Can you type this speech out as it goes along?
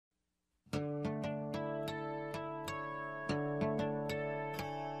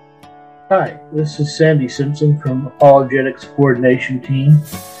Hi, this is Sandy Simpson from Apologetics Coordination Team.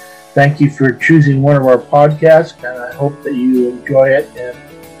 Thank you for choosing one of our podcasts, and I hope that you enjoy it and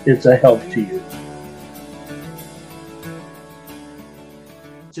it's a help to you.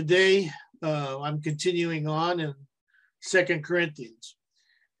 Today, I'm continuing on in 2 Corinthians,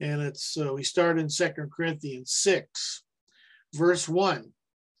 and we start in 2 Corinthians 6, verse 1.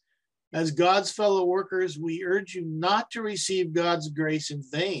 As God's fellow workers, we urge you not to receive God's grace in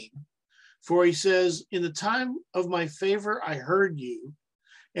vain. For he says, in the time of my favor, I heard you,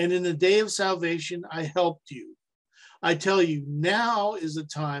 and in the day of salvation, I helped you. I tell you, now is the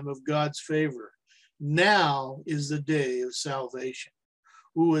time of God's favor. Now is the day of salvation.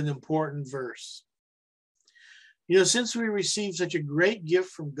 Ooh, an important verse. You know, since we received such a great gift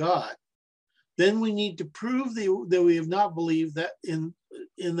from God, then we need to prove that we have not believed that in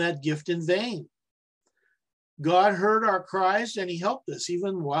that gift in vain. God heard our cries and he helped us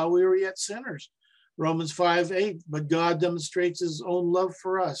even while we were yet sinners. Romans 5:8, but God demonstrates his own love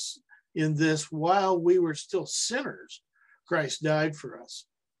for us in this: while we were still sinners, Christ died for us.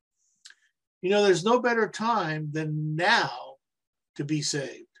 You know, there's no better time than now to be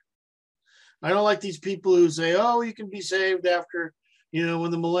saved. I don't like these people who say, oh, you can be saved after,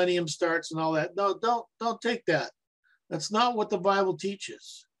 when the millennium starts and all that. No, don't take that. That's not what the Bible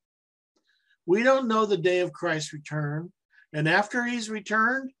teaches. We don't know the day of Christ's return. And after he's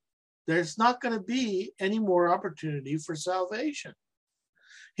returned, there's not going to be any more opportunity for salvation.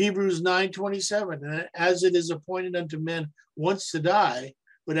 Hebrews 9:27, and as it is appointed unto men once to die,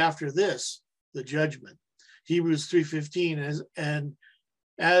 but after this, the judgment. Hebrews 3:15, and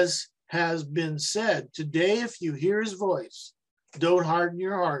as has been said, today if you hear his voice, don't harden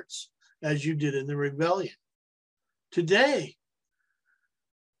your hearts as you did in the rebellion. Today,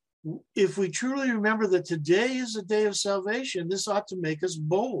 if we truly remember that today is the day of salvation, this ought to make us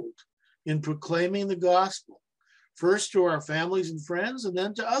bold in proclaiming the gospel, first to our families and friends and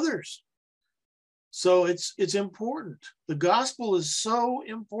then to others. So it's important. The gospel is so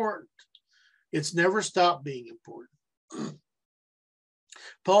important. It's never stopped being important.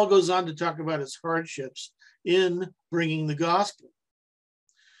 Paul goes on to talk about his hardships in bringing the gospel.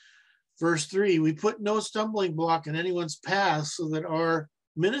 Verse 3, we put no stumbling block in anyone's path so that our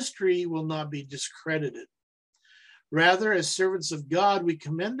ministry will not be discredited. Rather, as servants of God, we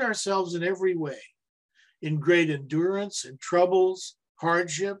commend ourselves in every way, in great endurance, in troubles,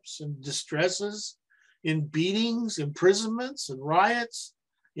 hardships, and distresses, in beatings, imprisonments, and riots,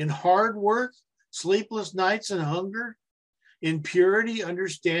 in hard work, sleepless nights, and hunger, in purity,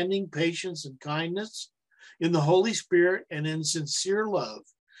 understanding, patience, and kindness, in the Holy Spirit, and in sincere love,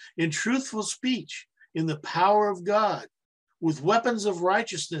 in truthful speech, in the power of God, with weapons of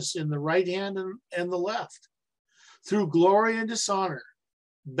righteousness in the right hand and the left, through glory and dishonor,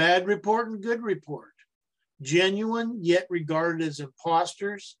 bad report and good report, genuine yet regarded as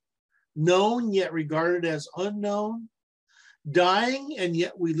impostors, known yet regarded as unknown, dying and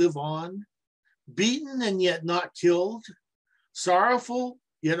yet we live on, beaten and yet not killed, sorrowful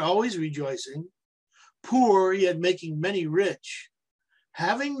yet always rejoicing, poor yet making many rich,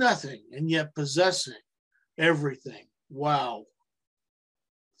 having nothing and yet possessing everything. Wow.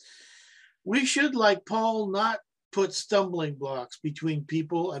 We should, like Paul, not put stumbling blocks between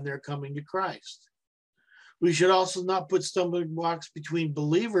people and their coming to Christ. We should also not put stumbling blocks between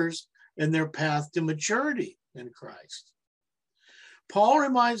believers and their path to maturity in Christ. Paul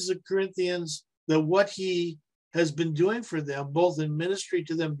reminds the Corinthians that what he has been doing for them, both in ministry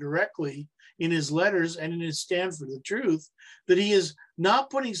to them directly in his letters and in his stand for the truth, that he is not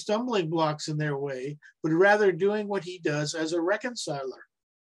putting stumbling blocks in their way, but rather doing what he does as a reconciler.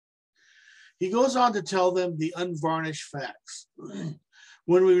 He goes on to tell them the unvarnished facts.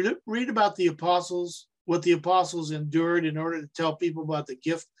 When we read about the apostles, what the apostles endured in order to tell people about the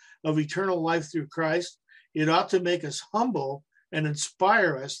gift of eternal life through Christ, it ought to make us humble and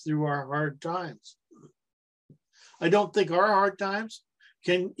inspire us through our hard times. I don't think our hard times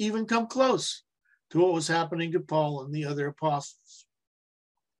can even come close to what was happening to Paul and the other apostles.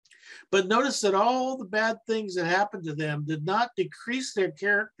 But notice that all the bad things that happened to them did not decrease their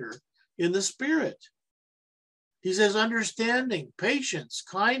character in the Spirit. He says understanding, patience,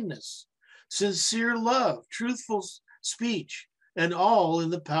 kindness, sincere love, truthful speech, and all in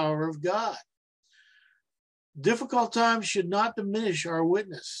the power of God. Difficult times should not diminish our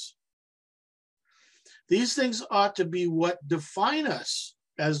witness. These things ought to be what define us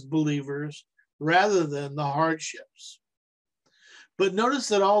as believers rather than the hardships. But notice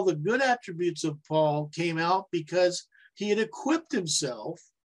that all the good attributes of Paul came out because he had equipped himself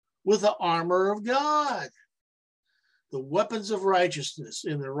with the armor of God. the weapons of righteousness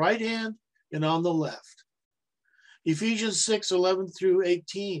in the right hand and on the left. Ephesians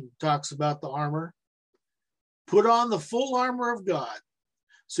 6:11-18 talks about the armor. Put on the full armor of God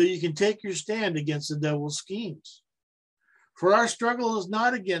so you can take your stand against the devil's schemes. For our struggle is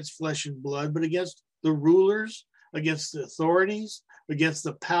not against flesh and blood, but against the rulers, against the authorities, against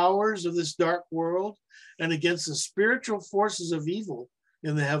the powers of this dark world, and against the spiritual forces of evil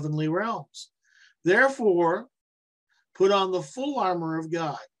in the heavenly realms. Therefore, put on the full armor of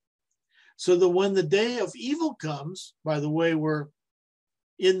God, so that when the day of evil comes, by the way, we're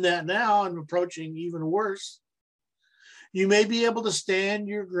in that now and approaching even worse, you may be able to stand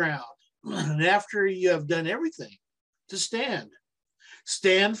your ground. And after you have done everything, to stand.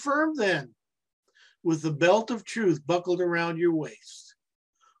 Stand firm then, with the belt of truth buckled around your waist,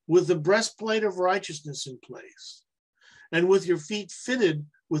 with the breastplate of righteousness in place, and with your feet fitted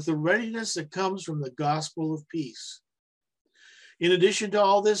with the readiness that comes from the gospel of peace. In addition to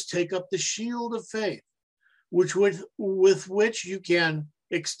all this, take up the shield of faith, with which you can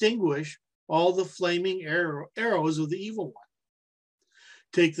extinguish all the flaming arrows of the evil one.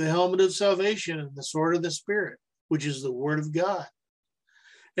 Take the helmet of salvation and the sword of the Spirit, which is the word of God.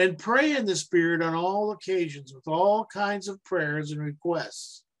 And pray in the Spirit on all occasions with all kinds of prayers and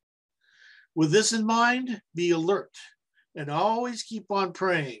requests. With this in mind, be alert and always keep on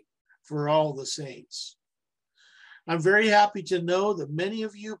praying for all the saints. I'm very happy to know that many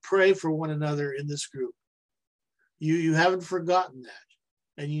of you pray for one another in this group. You haven't forgotten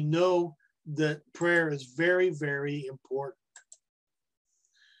that, and you know that prayer is very, very important.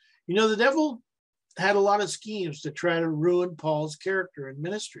 You know, the devil had a lot of schemes to try to ruin Paul's character and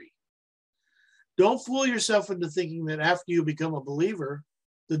ministry. Don't fool yourself into thinking that after you become a believer,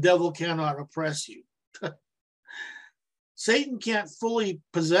 the devil cannot oppress you. Satan can't fully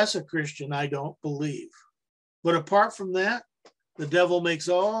possess a Christian, I don't believe. But apart from that, the devil makes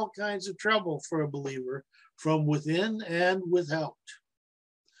all kinds of trouble for a believer from within and without.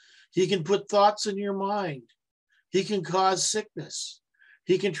 He can put thoughts in your mind. He can cause sickness.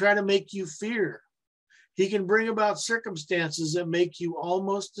 He can try to make you fear. He can bring about circumstances that make you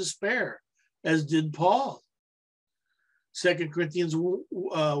almost despair, as did Paul. 2 Corinthians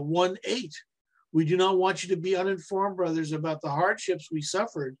 1:8. We do not want you to be uninformed, brothers, about the hardships we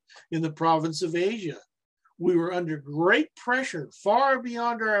suffered in the province of Asia. We were under great pressure, far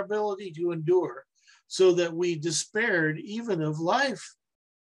beyond our ability to endure, so that we despaired even of life.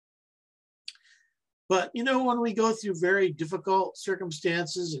 But, you know, when we go through very difficult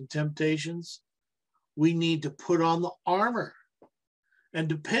circumstances and temptations, we need to put on the armor and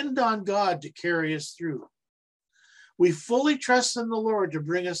depend on God to carry us through. We fully trust in the Lord to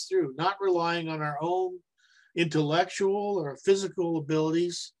bring us through, not relying on our own intellectual or physical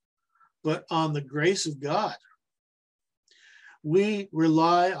abilities, but on the grace of God. We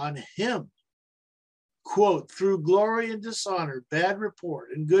rely on Him. Quote, through glory and dishonor, bad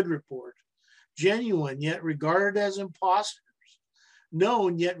report and good report, genuine yet regarded as impostors,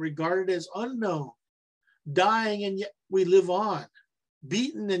 known yet regarded as unknown, dying and yet we live on,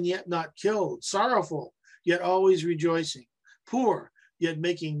 beaten and yet not killed, sorrowful yet always rejoicing, poor yet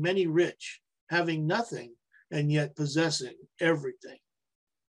making many rich, having nothing and yet possessing everything.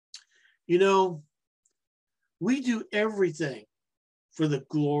 You know, we do everything for the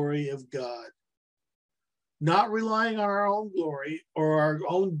glory of God, not relying on our own glory or our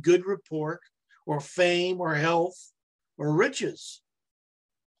own good report or fame or health or riches.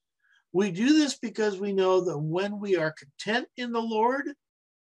 We do this because we know that when we are content in the Lord,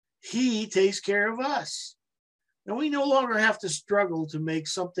 He takes care of us. And we no longer have to struggle to make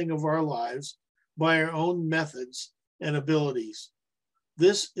something of our lives by our own methods and abilities.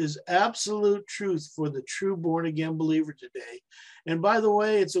 This is absolute truth for the true born-again believer today. And by the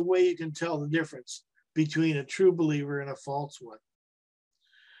way, it's a way you can tell the difference between a true believer and a false one.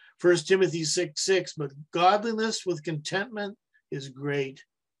 1 Timothy 6:6, but godliness with contentment is great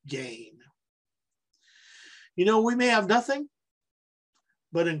gain. You know, we may have nothing,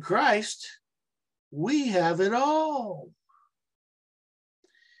 but in Christ, we have it all.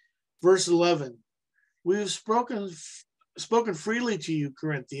 Verse 11, we have spoken freely to you,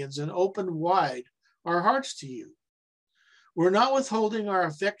 Corinthians, and opened wide our hearts to you. We're not withholding our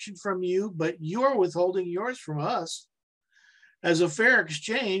affection from you, but you're withholding yours from us. As a fair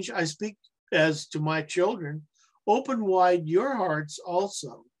exchange, I speak as to my children, open wide your hearts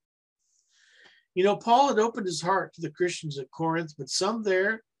also. You know, Paul had opened his heart to the Christians at Corinth, but some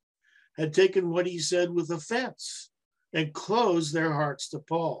there had taken what he said with offense and closed their hearts to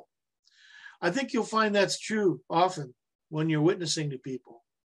Paul. I think you'll find that's true often when you're witnessing to people.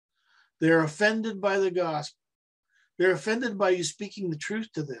 They're offended by the gospel. They're offended by you speaking the truth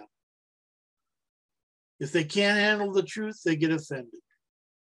to them. If they can't handle the truth, they get offended.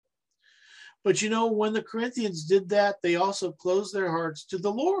 But when the Corinthians did that, they also closed their hearts to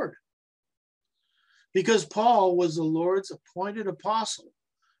the Lord. Because Paul was the Lord's appointed apostle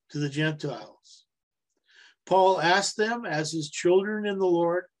to the Gentiles. Paul asked them, as his children in the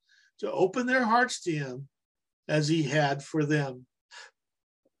Lord, to open their hearts to him as he had for them.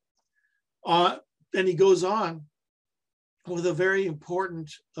 And he goes on with a very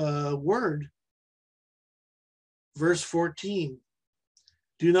important word. Verse 14,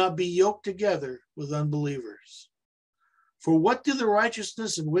 do not be yoked together with unbelievers. For what do the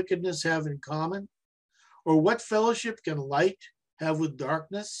righteousness and wickedness have in common? Or what fellowship can light have with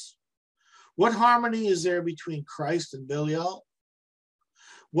darkness? What harmony is there between Christ and Belial?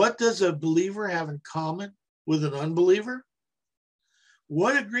 What does a believer have in common with an unbeliever?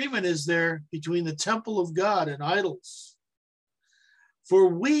 What agreement is there between the temple of God and idols? For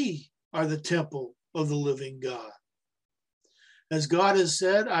we are the temple of the living God. As God has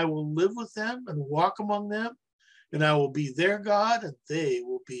said, I will live with them and walk among them, and I will be their God, and they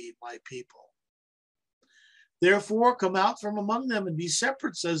will be my people. Therefore, come out from among them and be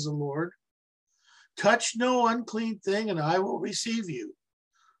separate, says the Lord. Touch no unclean thing, and I will receive you.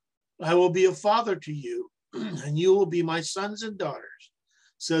 I will be a father to you, and you will be my sons and daughters,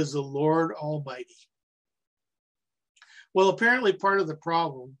 says the Lord Almighty. Well, apparently part of the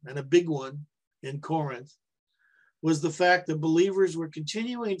problem, and a big one in Corinth, was the fact that believers were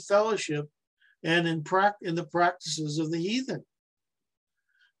continuing fellowship and in the practices of the heathen.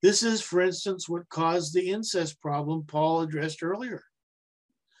 This is, for instance, what caused the incest problem Paul addressed earlier.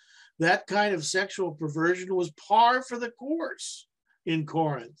 That kind of sexual perversion was par for the course in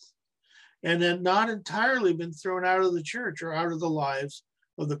Corinth and had not entirely been thrown out of the church or out of the lives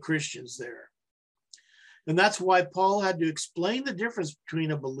of the Christians there. And that's why Paul had to explain the difference between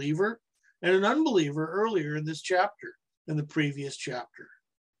a believer and an unbeliever earlier in this chapter, in the previous chapter.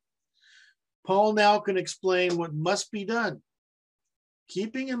 Paul now can explain what must be done,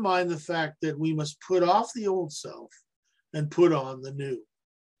 keeping in mind the fact that we must put off the old self and put on the new.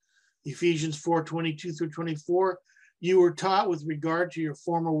 Ephesians 4:22 through 24, you were taught with regard to your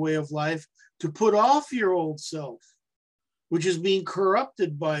former way of life to put off your old self, which is being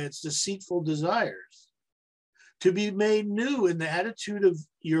corrupted by its deceitful desires, to be made new in the attitude of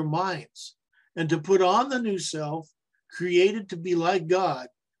your minds, and to put on the new self, created to be like God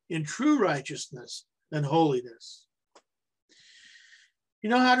in true righteousness and holiness.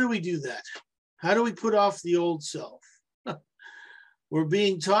 How do we do that? How do we put off the old self? We're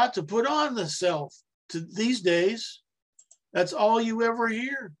being taught to put on the self. These days, that's all you ever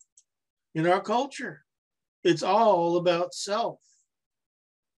hear in our culture. It's all about self.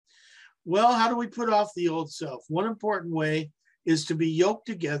 Well, how do we put off the old self? One important way is to be yoked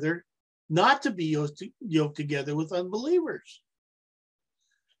together, not to be yoked together with unbelievers.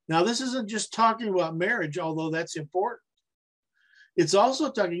 Now, this isn't just talking about marriage, although that's important. It's also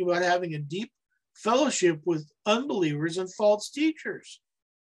talking about having a deep fellowship with unbelievers and false teachers.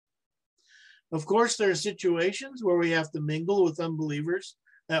 Of course, there are situations where we have to mingle with unbelievers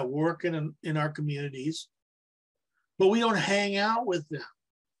at work and in our communities, but we don't hang out with them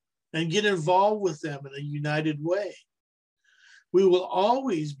and get involved with them in a united way. We will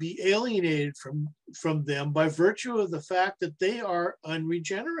always be alienated from them by virtue of the fact that they are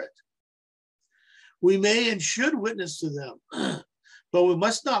unregenerate. We may and should witness to them, but we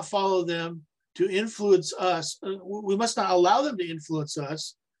must not follow them to influence us. We must not allow them to influence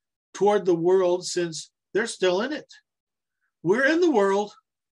us toward the world, since they're still in it. We're in the world,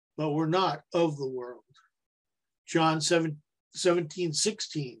 but we're not of the world. John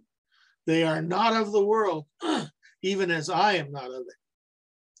 17:16. They are not of the world, even as I am not of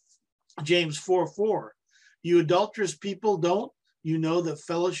it. James 4:4. You adulterous people, don't you know that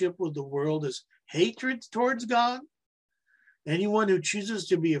fellowship with the world is hatred towards God? Anyone who chooses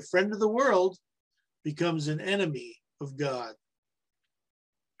to be a friend of the world becomes an enemy of God.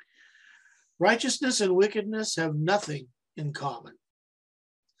 Righteousness and wickedness have nothing in common.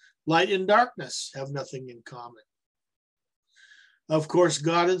 Light and darkness have nothing in common. Of course,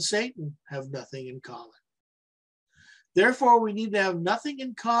 God and Satan have nothing in common. Therefore, we need to have nothing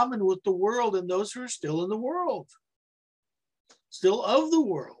in common with the world and those who are still in the world, still of the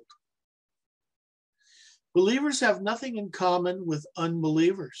world. Believers have nothing in common with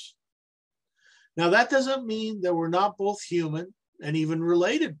unbelievers. Now, that doesn't mean that we're not both human and even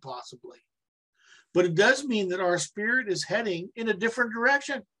related, possibly. But it does mean that our spirit is heading in a different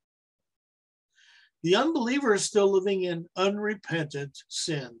direction. The unbeliever is still living in unrepentant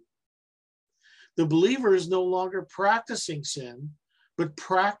sin. The believer is no longer practicing sin, but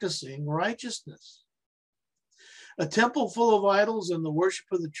practicing righteousness. A temple full of idols and the worship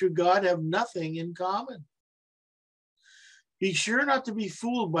of the true God have nothing in common. Be sure not to be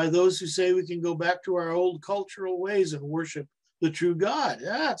fooled by those who say we can go back to our old cultural ways and worship the true God.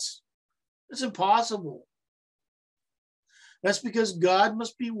 That's impossible. That's because God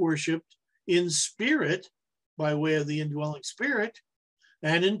must be worshiped in spirit, by way of the indwelling spirit,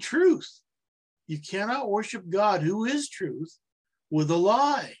 and in truth. You cannot worship God, who is truth, with a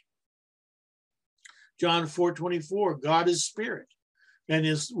lie. John 4:24, God is spirit, and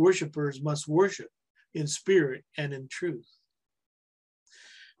his worshipers must worship in spirit and in truth.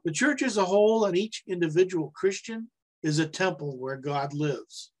 The church as a whole and each individual Christian is a temple where God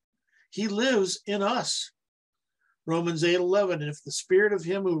lives. He lives in us. Romans 8:11, if the spirit of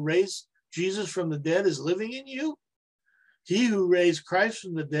him who raised Jesus from the dead is living in you, he who raised Christ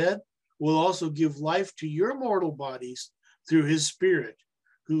from the dead will also give life to your mortal bodies through his spirit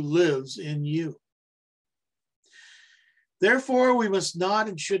who lives in you. Therefore, we must not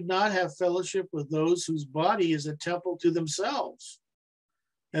and should not have fellowship with those whose body is a temple to themselves,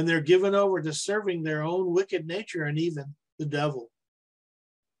 and they're given over to serving their own wicked nature and even the devil.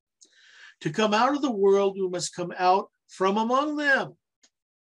 To come out of the world, we must come out from among them.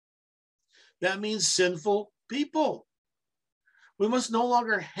 That means sinful people. We must no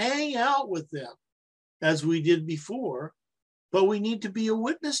longer hang out with them as we did before, but we need to be a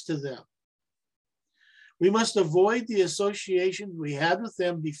witness to them. We must avoid the associations we had with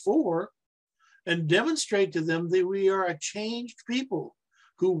them before and demonstrate to them that we are a changed people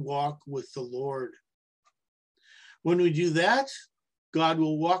who walk with the Lord. When we do that, God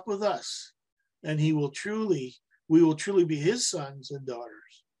will walk with us, and we will truly be his sons and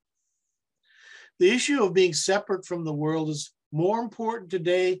daughters. The issue of being separate from the world is more important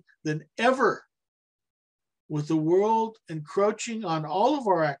today than ever, with the world encroaching on all of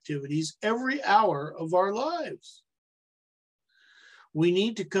our activities every hour of our lives. We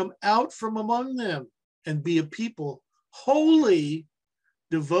need to come out from among them and be a people wholly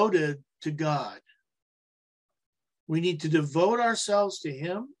devoted to God. We need to devote ourselves to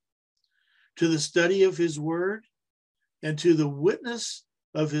him, to the study of his word, and to the witness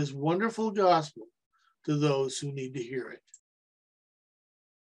of his wonderful gospel to those who need to hear it.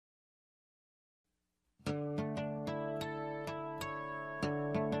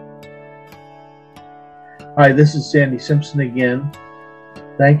 Hi, this is Sandy Simpson again.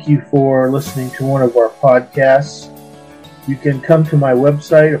 Thank you for listening to one of our podcasts. You can come to my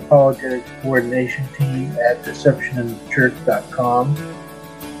website, Apologetics Coordination Team, at deceptioninthechurch.com,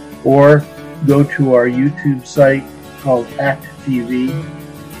 or go to our YouTube site called Act TV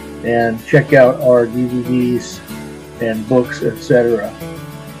and check out our DVDs and books, etc.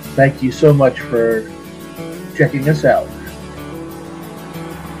 Thank you so much for checking us out.